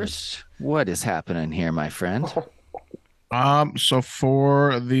first. What is happening here, my friend? So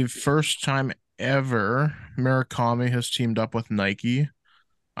for the first time ever, Murakami has teamed up with Nike.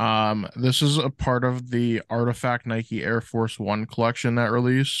 This is a part of the Artifact Nike Air Force One collection that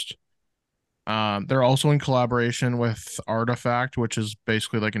released. They're also in collaboration with Artifact, which is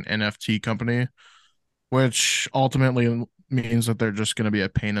basically like an NFT company, which ultimately means that they're just going to be a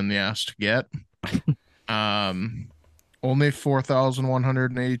pain in the ass to get. Um, Only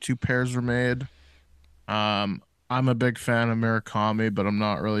 4,182 pairs were made. I'm a big fan of Murakami, but I'm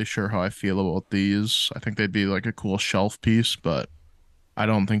not really sure how I feel about these. I think they'd be like a cool shelf piece, but I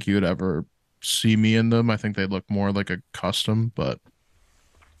don't think you would ever see me in them. I think they'd look more like a custom, but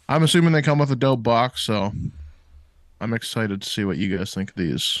I'm assuming they come with a dope box, so I'm excited to see what you guys think of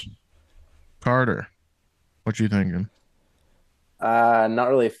these. Carter, what you thinking? not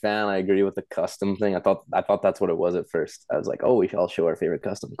really a fan. I agree with the custom thing. I thought that's what it was at first. I was like, oh, we should all show our favorite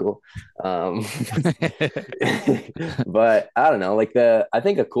custom. Cool. Um, but I don't know. Like I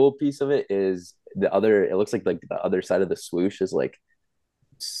think a cool piece of it is the other. It looks like the other side of the swoosh is like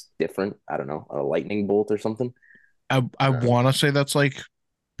different. I don't know, a lightning bolt or something. I Uh, want to say that's like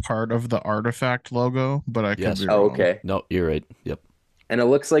part of the Artifact logo, but I could Yes. be Oh, wrong. okay. No, you're right. Yep. And it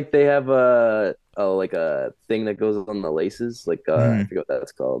looks like they have a like a thing that goes on the laces, like I Mm, forget what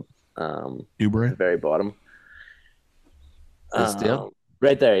that's called. At Ubre. the very bottom. This deal?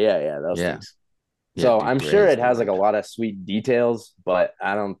 Right there, yeah, those Yeah. things. Yeah, So I'm Dubre sure is it the has like a word. lot of sweet details, but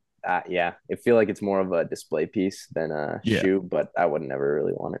I don't. Yeah, I feel like it's more of a display piece than a Yeah, shoe, but I would never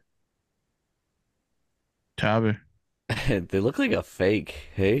really want it. Tabby. They look like a fake,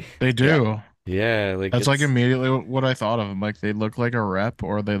 hey? They Yeah, do. Yeah, like That's like it's immediately what I thought of them. Like they look like a rep,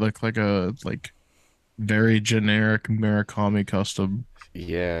 or they look like a very generic Murakami custom.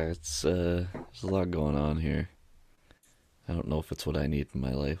 yeah, it's there's a lot going on here. I don't know if it's what I need in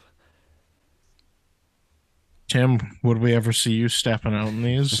my life. Tim, would we ever see you stepping out in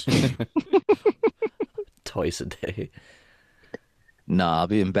these? Twice a day. Nah, I'll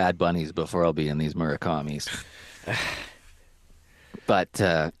be in Bad Bunnies before I'll be in these Murakamis. But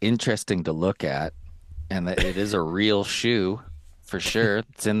interesting to look at, and that it is a real shoe for sure.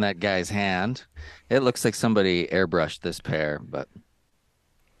 It's in that guy's hand. It looks like somebody airbrushed this pair, but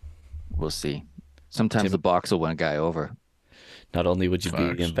we'll see. Sometimes the Tim, box will win a guy over. not only would you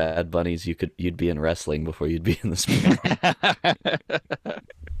be in Facts. Bad Bunnies, you'd be in wrestling before you'd be in this pair.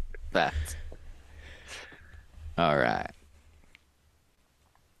 Facts. All right.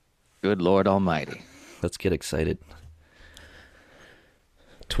 Good Lord Almighty. Let's get excited.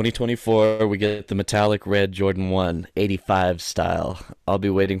 2024, we get the metallic red Jordan 1 85 style. I'll be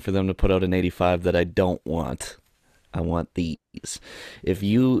waiting for them to put out an 85 that I don't want. I want these. If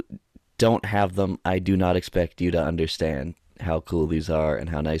you don't have them, I do not expect you to understand how cool these are and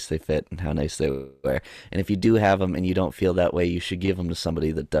how nice they fit and how nice they wear. And if you do have them and you don't feel that way, you should give them to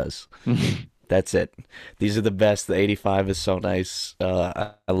somebody that does. That's it. These are the best. The 85 is so nice.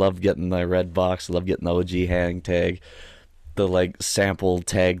 I love getting the red box. I love getting the OG hang tag, the like sample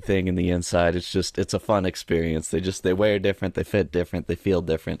tag thing in the inside. It's a fun experience. They wear different, they fit different, they feel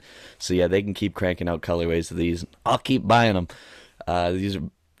different. So yeah, they can keep cranking out colorways of these. I'll keep buying them. These are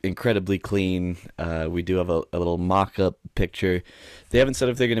incredibly clean. We do have a little mock-up picture. They haven't said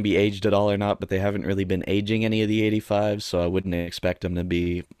if they're going to be aged at all or not, but they haven't really been aging any of the 85s, so I wouldn't expect them to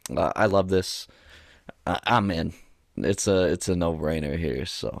be. I love this. I'm in. It's a no-brainer here.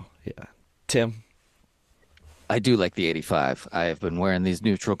 So yeah, Tim. I do like the 85. I have been wearing these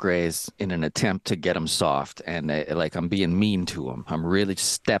neutral grays in an attempt to get them soft, and like I'm being mean to them. I'm really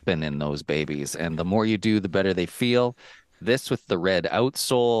stepping in those babies, and the more you do, the better they feel. This with the red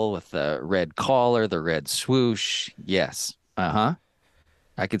outsole, with the red collar, the red swoosh. Yes. Uh-huh.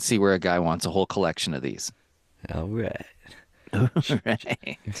 I could see where a guy wants a whole collection of these. All right.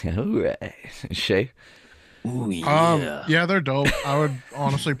 Right. All right. Shay. Ooh, yeah. Yeah, they're dope. I would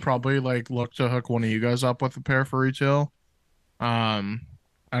honestly probably like look to hook one of you guys up with a pair for retail. Um,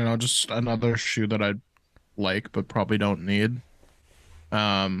 I don't know, just another shoe that I'd like but probably don't need.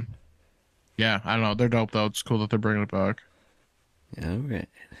 Um, yeah, I don't know. They're dope though. It's cool that they're bringing it back. All right.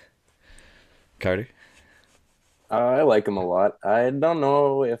 Carter. I like them a lot. I don't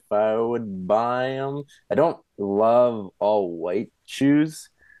know if I would buy them. I don't love all white shoes.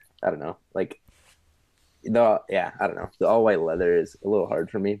 I don't know, like yeah, I don't know. The all white leather is a little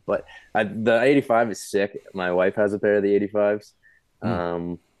hard for me, but the 85 is sick. My wife has a pair of the 85s.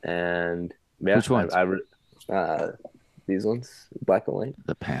 Hmm. And yeah, Which ones? these ones, black and white.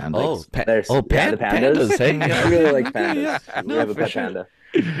 The panda. Oh, There's pan the pandas. pandas. Hey, I really like pandas. Yeah, We no, have a for pet sure. panda.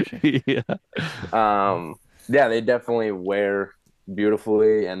 Yeah. Yeah, they definitely wear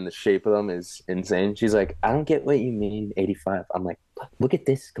beautifully, and the shape of them is insane. She's like, I don't get what you mean, 85. I'm like, look at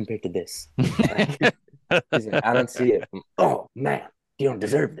this compared to this. Like, she's like, I don't see it. Oh man, you don't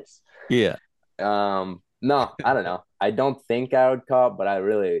deserve this. Yeah. No, I don't know. I don't think I would cop, but I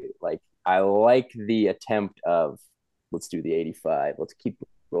really like. I like the attempt of let's do the 85. Let's keep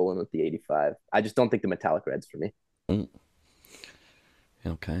rolling with the 85. I just don't think the metallic red's for me. Mm.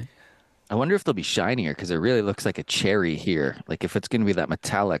 Okay. I wonder if they'll be shinier because it really looks like a cherry here. Like if it's going to be that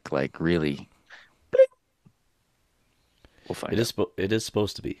metallic, like really. We'll find out. It is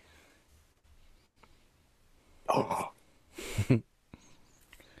supposed to be. Oh,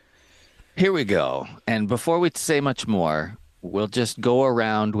 Here we go. And before we say much more, we'll just go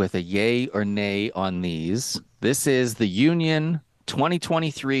around with a yay or nay on these. This is the Union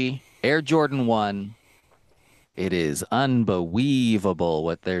 2023 Air Jordan 1. It is unbelievable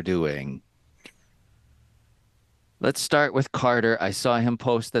what they're doing. Let's start with Carter. I saw him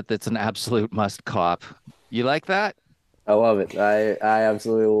post that that's an absolute must cop. You like that? I love it. I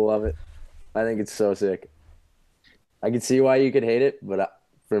absolutely love it. I think it's so sick. I can see why you could hate it, but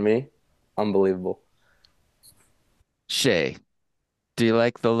for me, unbelievable. Shay. Do you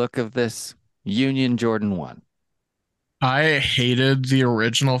like the look of this Union Jordan 1? I hated the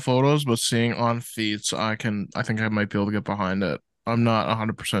original photos, but seeing on feeds, I think I might be able to get behind it. I'm not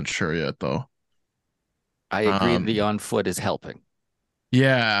 100% sure yet though. I agree the Um, on foot is helping.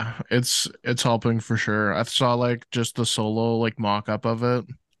 yeah, it's helping for sure. I saw like just the solo like mock-up of it.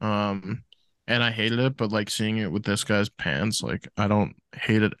 Um, and I hated it, but like seeing it with this guy's pants, like I don't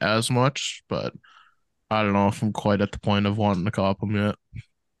hate it as much, but I don't know if I'm quite at the point of wanting to cop them yet.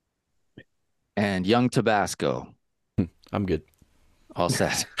 And Young Tabasco, I'm good. all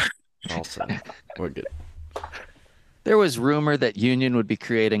set. All set. We're good. There was rumor that Union would be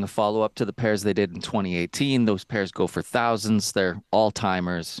creating a follow-up to the pairs they did in 2018. Those pairs go for thousands. They're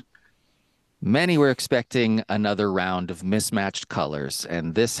all-timers. Many were expecting another round of mismatched colors,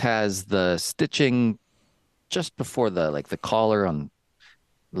 and this has the stitching just before the collar on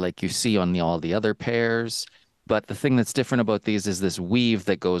like you see on all the other pairs. But the thing that's different about these is this weave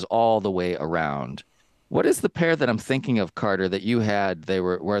that goes all the way around. What is the pair that I'm thinking of, Carter, that you had?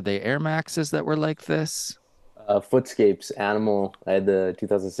 Were they Air Maxes that were like this? Footscapes, Animal. I had the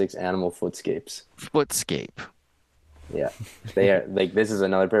 2006 Animal Footscapes. Footscape. Yeah, they are like this is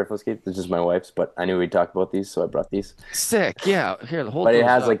another pair of Footscapes. This is my wife's, but I knew we'd talk about these, so I brought these. Sick. Yeah. Here, hold But it those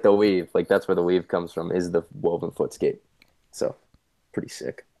has up. like the weave, like that's where the weave comes from, is the woven Footscape. So pretty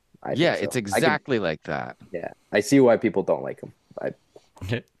sick. I Yeah, think so. it's I could, exactly like that. yeah. I see why people don't like them.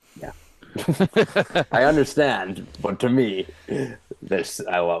 Yeah. I understand, but to me, this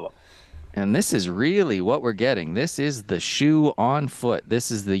I love them. And this is really what we're getting. This is the shoe on foot.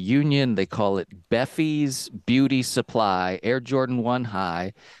 This is the Union. They call it Beffy's Beauty Supply Air Jordan 1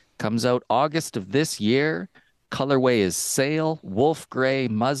 High. Comes out August of this year. Colorway is sail, wolf gray,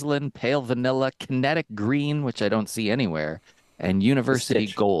 muslin, pale vanilla, kinetic green, which I don't see anywhere, and The university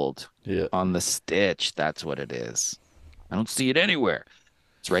stitch. gold Yeah. on the stitch. That's what it is. I don't see it anywhere.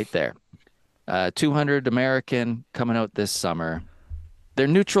 It's right there. 200 American coming out this summer. They're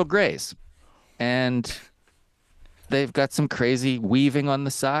neutral grays. And they've got some crazy weaving on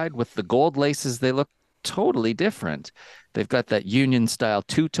the side with the gold laces. They look totally different. They've got that Union style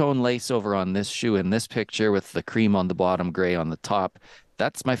two-tone lace over on this shoe in this picture with the cream on the bottom, gray on the top.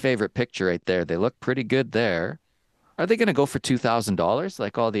 That's my favorite picture right there. They look pretty good there. Are they going to go for $2,000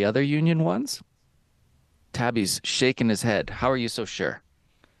 like all the other Union ones? Tabby's shaking his head. How are you so sure?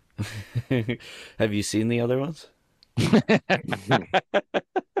 Have you seen the other ones?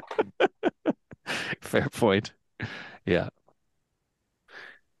 Fair point. Yeah.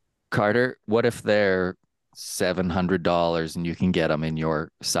 Carter, what if they're $700 and you can get them in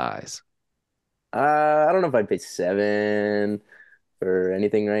your size? I don't know if I'd pay seven for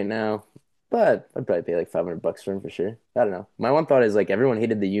anything right now, but I'd probably pay like 500 bucks for them for sure. I don't know. My one thought is like everyone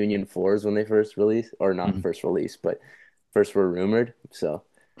hated the Union fours when they first released, or not Mhm. first release, but first were rumored. So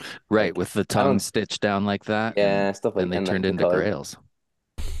Right, like with the I tongue don't, stitched down like that, and yeah, stuff then like they and turned like the into color. grails.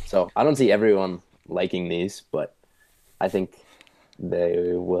 So I don't see everyone liking these, but I think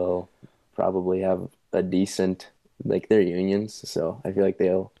they will probably have a decent like they're unions, so I feel like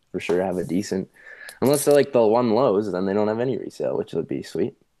they'll for sure have a decent unless they're like the one lows, then they don't have any resale, which would be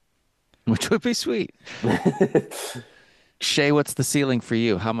sweet. Which would be sweet. Shay, what's the ceiling for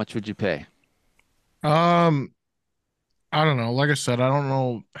you? How much would you pay? Um, I don't know. Like I said, I don't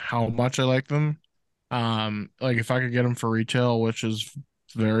know how much I like them. Like if I could get them for retail, which is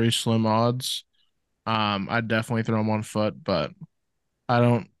very slim odds, I'd definitely throw them on foot, but I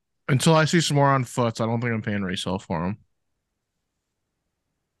don't until I see some more on foot, so I don't think I'm paying resale for them.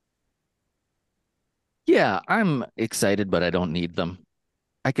 Yeah, I'm excited, but I don't need them.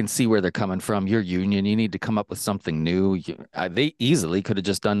 I can see where they're coming from. You're Union. You need to come up with something new. They easily could have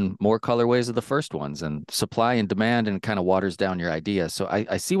just done more colorways of the first ones and supply and demand and kind of waters down your idea. So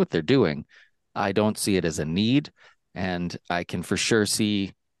I see what they're doing. I don't see it as a need. And I can for sure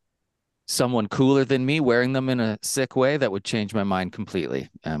see someone cooler than me wearing them in a sick way that would change my mind completely.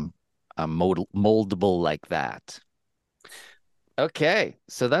 I'm moldable like that. Okay,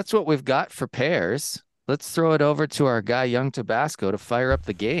 so that's what we've got for pairs. Let's throw it over to our guy, Young Tabasco, to fire up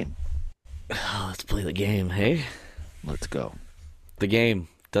the game. Oh, let's play the game, hey? Let's go. The game.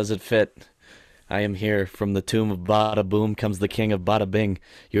 Does it fit? I am here. From the tomb of Bada Boom comes the king of Bada Bing.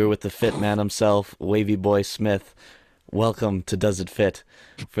 You're with the fit man himself, Wavy Boy Smith. Welcome to Does It Fit?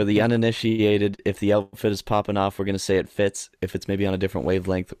 For the uninitiated, if the outfit is popping off, we're going to say it fits. If it's maybe on a different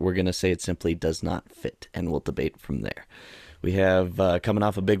wavelength, we're going to say it simply does not fit, and we'll debate from there. We have, coming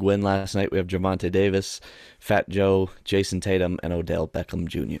off a big win last night, we have Javante Davis, Fat Joe, Jason Tatum, and Odell Beckham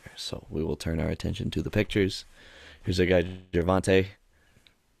Jr. So we will turn our attention to the pictures. Here's our guy, Javante.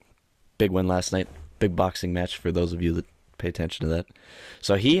 Big win last night. Big boxing match for those of you that Pay attention to that.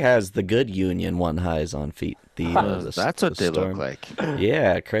 So he has the good Union one highs on feet. That's what the they look storm. like.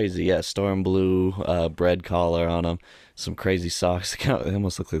 Yeah, crazy. Yeah, storm blue, bread collar on them. Some crazy socks. They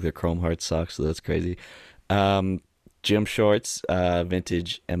almost look like they're Chrome Heart socks, so that's crazy. Um, gym shorts,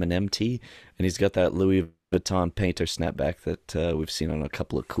 vintage M&M tee, and he's got that Louis Vuitton painter snapback that we've seen on a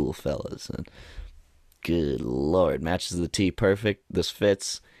couple of cool fellas. And good lord, matches the tee perfect. This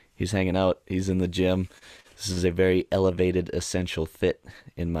fits. He's hanging out. He's in the gym. This is a very elevated, essential fit,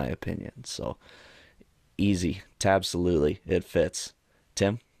 in my opinion. So easy, absolutely, it fits.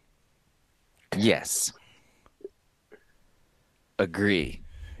 Tim, Yes. Agree.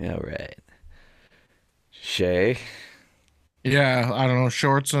 all right. Shay, Yeah, I don't know.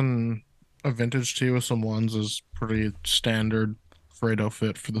 Shorts and a vintage tee with some ones is pretty standard Fredo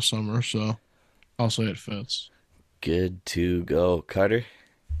fit for the summer, so I'll say it fits. good to go. Carter,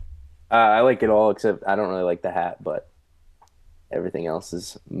 I like it all except I don't really like the hat, but everything else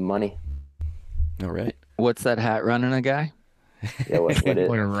is money. all right. What's that hat running a guy? Yeah, what it?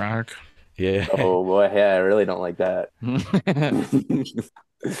 Like a rack. Yeah. Oh boy, yeah, I really don't like that.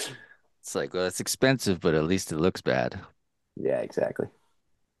 It's like, well, it's expensive, but at least it looks bad. Yeah, exactly.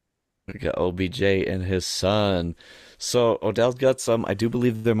 We got OBJ and his son. So Odell's got some. I do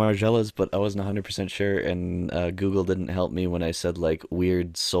believe they're Margellas, but I wasn't 100% sure, and Google didn't help me when I said like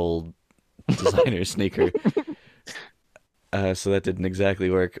weird soul designer sneaker. So that didn't exactly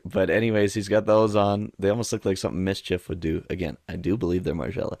work. But anyways, he's got those on. They almost look like something Mischief would do. Again, I do believe they're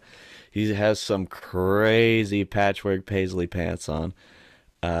Margiela. He has some crazy patchwork paisley pants on.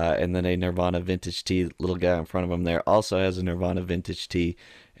 And then a Nirvana vintage tee. Little guy in front of him there also has a Nirvana vintage tee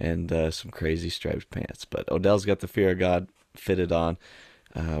and some crazy striped pants. But Odell's got the Fear of God fitted on.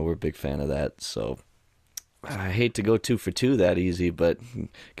 We're a big fan of that. So I hate to go 2 for 2 that easy, but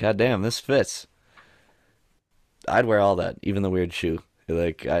goddamn, this fits. I'd wear all that, even the weird shoe.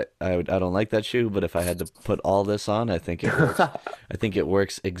 Like I don't like that shoe, but if I had to put all this on, I think it works. I think it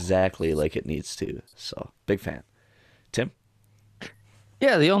works exactly like it needs to. So big fan. Tim?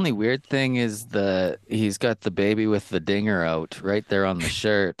 Yeah, the only weird thing is he's got the baby with the dinger out right there on the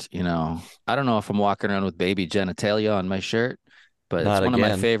shirt. I don't know if I'm walking around with baby genitalia on my shirt, but it's Not one of my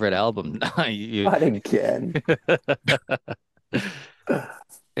again. favorite albums. Not again.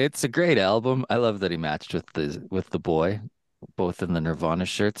 It's a great album. I love that he matched with the boy, both in the Nirvana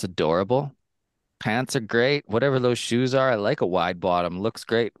shirts. Adorable. Pants are great. Whatever those shoes are, I like a wide bottom. Looks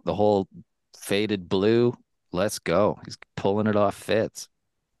great. The whole faded blue. Let's go. He's pulling it off fits.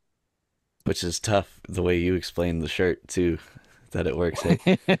 Which is tough the way you explained the shirt too, that it works. Hey?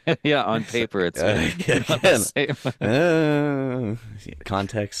 Yeah, on paper it's not Again. the same.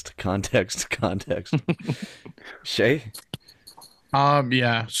 Context, context, context. Shay?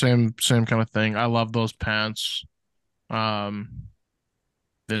 Yeah, same kind of thing. I love those pants. Um,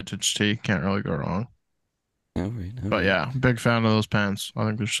 Vintage tee, can't really go wrong. All right, all But right. yeah, big fan of those pants. I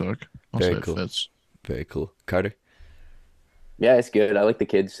think they're sick. I'll Very say it cool. fits. Very cool. Carter? Yeah, it's good. I like the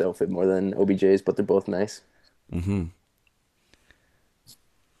kids' outfit more than OBJ's, but they're both nice. Mm-hmm.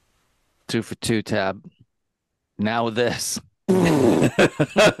 2 for 2 tab. Now this.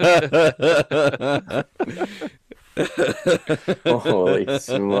 Holy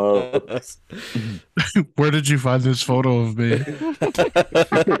smokes. Where did you find this photo of me?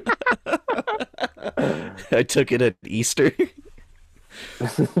 I took it at Easter.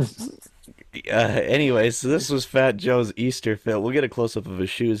 Anyways, so this was Fat Joe's Easter fit. We'll get a close up of his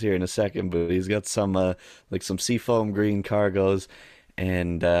shoes here in a second, but he's got some like some seafoam green cargos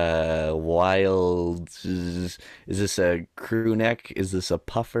and wild. Is this a crew neck? Is this a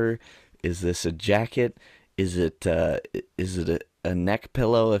puffer? Is this a jacket? Is it a neck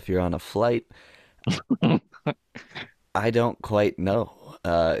pillow if you're on a flight? I don't quite know.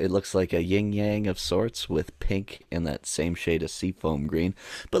 It looks like a yin yang of sorts with pink in that same shade of seafoam green.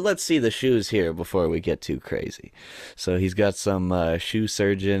 But let's see the shoes here before we get too crazy. So he's got some Shoe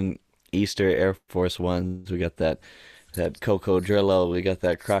Surgeon Easter Air Force Ones. We got that Coco Drillo. We got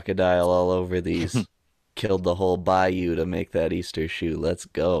that crocodile all over these. Killed the whole bayou to make that Easter shoe. Let's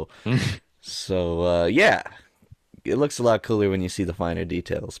go. So yeah, it looks a lot cooler when you see the finer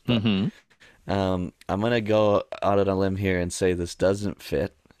details. But Hmm. I'm gonna go out on a limb here and say this doesn't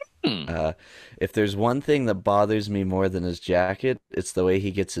fit. If there's one thing that bothers me more than his jacket, it's the way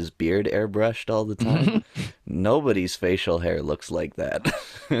he gets his beard airbrushed all the time. Nobody's facial hair looks like that.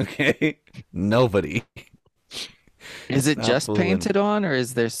 Okay? Nobody. Is it Not just fooling. painted on, or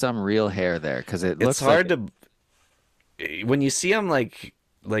is there some real hair there? Because it It's looks hard like to when you see him like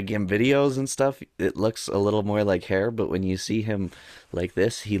in videos and stuff, it looks a little more like hair, but when you see him like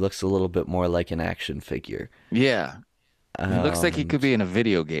this, he looks a little bit more like an action figure. yeah. He looks like he Um, could be in a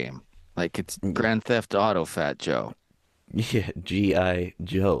video game. Like it's Grand Theft Auto Fat Joe. yeah, G.I.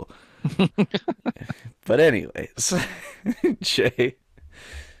 Joe. But anyways, Jay,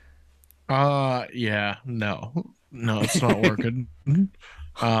 Yeah, no, it's not working.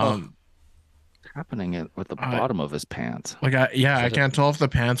 huh, Um, Happening with the I bottom of his pants. yeah, is I that can't tell if the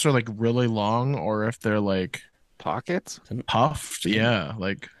pants are like really long or if they're like Pockets? an puffed. Yeah,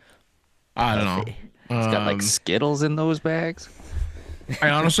 like I don't puffy? know. He's got like Skittles in those bags. I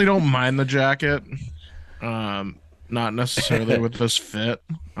honestly don't mind the jacket. Um, Not necessarily with this fit.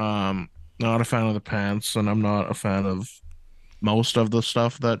 Not a fan of the pants, and I'm not a fan of most of the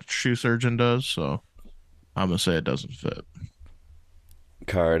stuff that Shoe Surgeon does. So I'm gonna say it doesn't fit.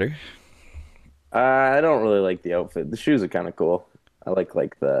 Carter. I don't really like the outfit. The shoes are kind of cool. I like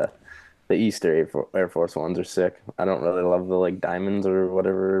the Easter Air Force ones are sick. I don't really love the like diamonds or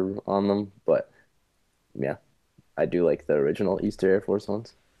whatever on them, but yeah, I do like the original Easter Air Force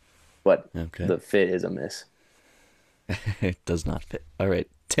ones. But Okay, the fit is a miss. it does not fit. All right,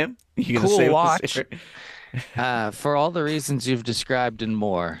 Tim, you gonna Cool say what's watch. here? For all the reasons you've described and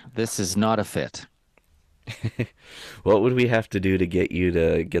more, this is not a fit. What would we have to do to get you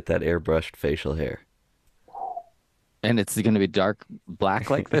to get that airbrushed facial hair? And it's going to be dark black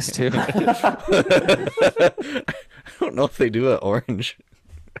like this too. I don't know if they do it orange.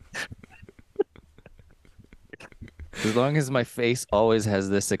 As long as my face always has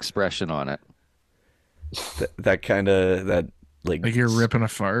this expression on it. That kind of that like Like you're ripping a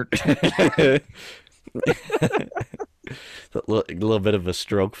fart. that little bit of a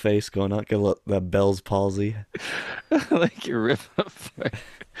stroke face going on, that Bell's palsy. Like you rip apart.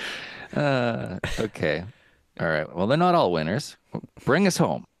 Okay. All right. Well, they're not all winners. Bring us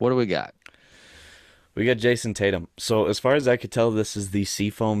home. What do we got? We got Jason Tatum. So as far as I could tell, this is the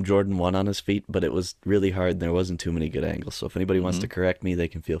Seafoam Jordan 1 on his feet, but it was really hard and there wasn't too many good angles. So if anybody wants to correct me, they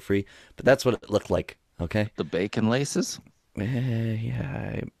can feel free. But that's what it looked like. Okay. The bacon laces?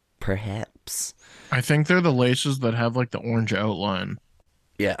 Yeah, perhaps. I think they're the laces that have like the orange outline,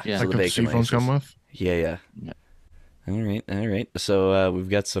 Yeah, Yeah. so like the the bacon seaphones laces. come with. Yeah, yeah. Yeah. All right, all right. So we've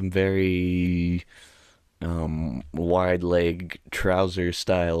got some very wide leg trouser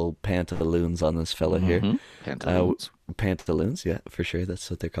style pantaloons on this fella here. Pantaloons. Pantaloons, yeah, for sure. That's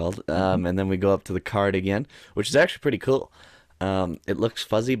what they're called. And then we go up to the card again, which is actually pretty cool. It looks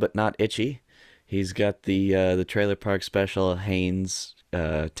fuzzy but not itchy. He's got the Trailer Park Special Hanes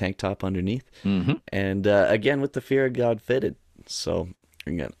tank top underneath, and again with the Fear of God fitted. So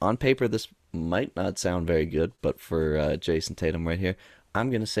again, on paper this might not sound very good, but for Jason Tatum right here, I'm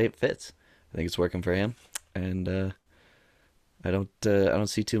gonna say it fits. I think it's working for him, and I don't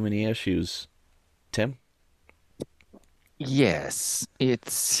see too many issues. Tim? Yes,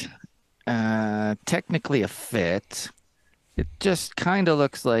 it's technically a fit. It just kind of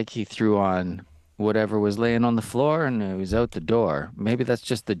looks like he threw on whatever was laying on the floor and it was out the door. Maybe that's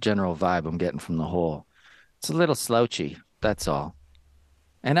just the general vibe I'm getting from the whole. It's a little slouchy, that's all.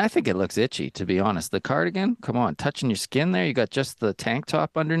 And I think it looks itchy, to be honest. The cardigan, come on, touching your skin there. You got just the tank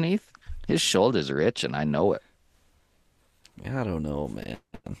top underneath. His shoulders are itching. I know it. I don't know, man.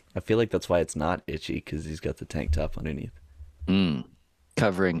 I feel like that's why it's not itchy because he's got the tank top underneath. Mm.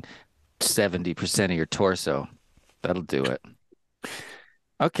 Covering 70% of your torso. That'll do it.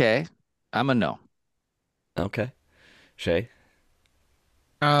 Okay, I'm a no. Okay, Shay.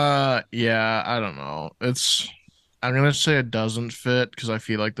 Yeah, I don't know. I'm gonna say it doesn't fit because I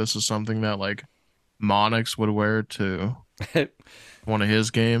feel like this is something that like Monix would wear to one of his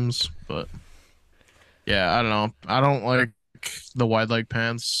games. But yeah, I don't know. I don't like the wide leg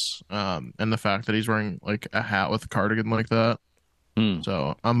pants, and the fact that he's wearing like a hat with a cardigan like that. Mm.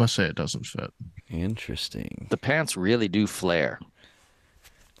 So I'm gonna say it doesn't fit. Interesting. The pants really do flare.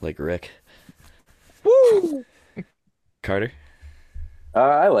 Like Rick. Woo! Carter?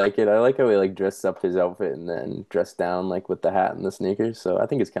 I like it. I like how he like dressed up his outfit and then dressed down like with the hat and the sneakers. So I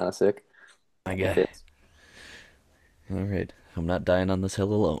think it's kind of sick. My It guy. All right. I'm not dying on this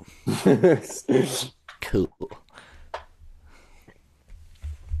hill alone. fits. Cool.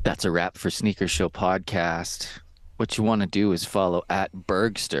 That's a wrap for Sneaker Show Podcast. What you want to do is follow at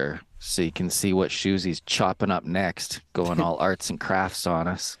Bergster so you can see what shoes he's chopping up next, going all arts and crafts on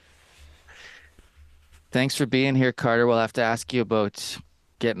us. Thanks for being here, Carter. We'll have to ask you about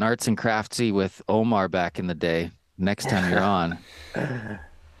getting arts and craftsy with Omar back in the day next time you're on.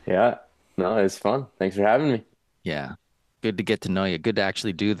 Yeah. No, it's fun. Thanks for having me. Yeah. Good to get to know you. Good to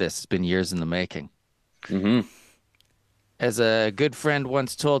actually do this. It's been years in the making. Hmm. As a good friend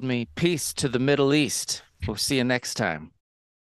once told me, peace to the Middle East. We'll see you next time.